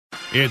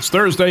It's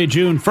Thursday,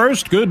 June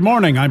 1st. Good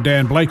morning. I'm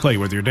Dan Blakely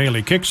with your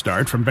daily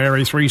kickstart from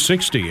Barrie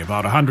 360.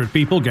 About 100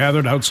 people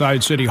gathered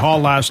outside City Hall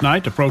last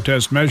night to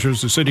protest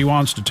measures the city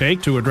wants to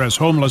take to address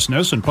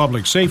homelessness and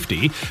public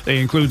safety. They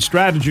include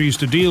strategies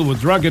to deal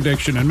with drug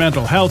addiction and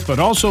mental health, but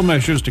also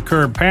measures to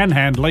curb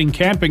panhandling,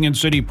 camping in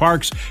city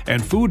parks,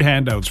 and food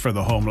handouts for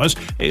the homeless.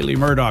 Ailey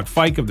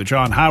Murdoch-Fike of the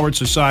John Howard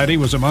Society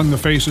was among the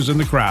faces in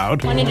the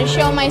crowd. I wanted to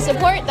show my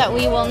support that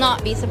we will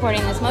not be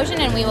supporting this motion,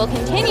 and we will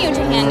continue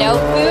to hand out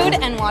food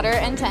and water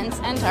and tents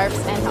and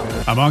tarps and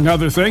help. Among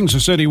other things, the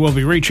city will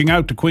be reaching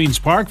out to Queen's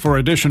Park for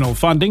additional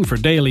funding for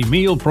daily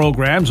meal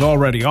programs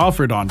already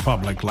offered on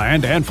public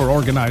land and for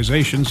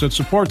organizations that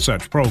support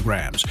such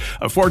programs.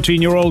 A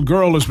 14-year-old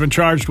girl has been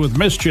charged with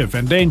mischief,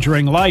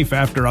 endangering life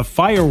after a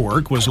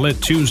firework was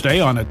lit Tuesday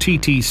on a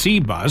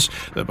TTC bus.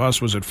 The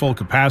bus was at full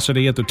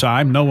capacity at the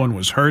time. No one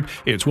was hurt.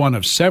 It's one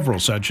of several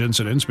such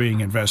incidents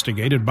being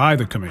investigated by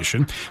the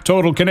Commission.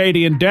 Total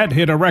Canadian debt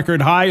hit a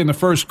record high in the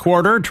first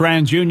quarter.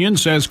 TransUnion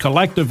says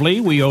collectively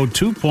we owe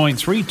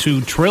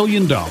 $2.32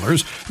 trillion.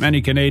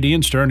 Many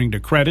Canadians turning to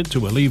credit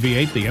to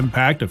alleviate the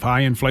impact of high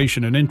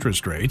inflation and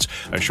interest rates.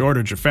 A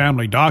shortage of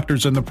family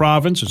doctors in the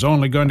province is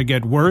only going to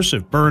get worse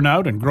if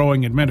burnout and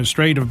growing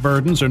administrative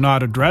burdens are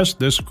not addressed.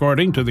 This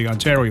according to the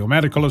Ontario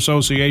Medical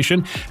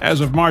Association.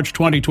 As of March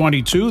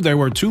 2022, there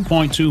were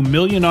 2.2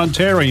 million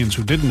Ontarians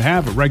who didn't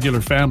have a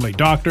regular family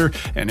doctor,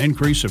 an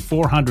increase of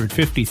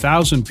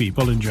 450,000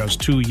 people in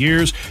just 2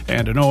 years,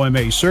 and an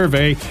OMA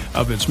survey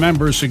of its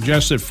members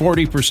suggests that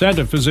 40%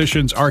 of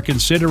physicians are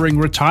considering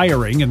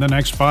retiring in the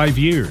next 5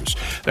 years.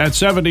 That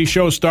 70s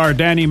show star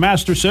Danny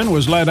Masterson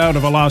was led out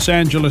of a Los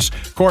Angeles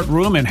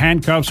courtroom in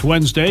handcuffs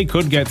Wednesday,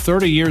 could get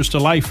 30 years to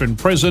life in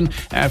prison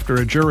after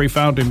a jury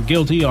found him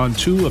guilty on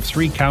 2 of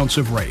 3 counts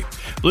of rape.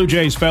 Blue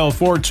Jays fell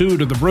 4-2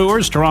 to the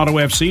Brewers. Toronto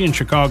FC and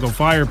Chicago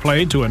Fire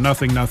played to a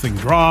 0-0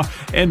 draw.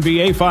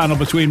 NBA final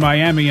between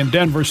Miami and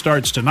Denver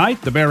starts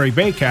tonight. The Barrie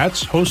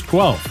Baycats host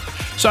Guelph.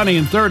 Sunny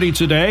and 30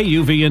 today,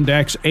 UV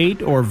index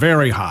 8 or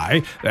very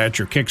high. That's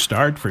your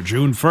kickstart for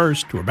June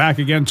 1st. We're back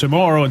again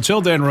tomorrow.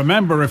 Until then,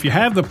 remember, if you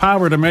have the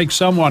power to make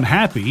someone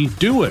happy,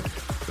 do it.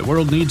 The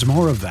world needs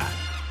more of that.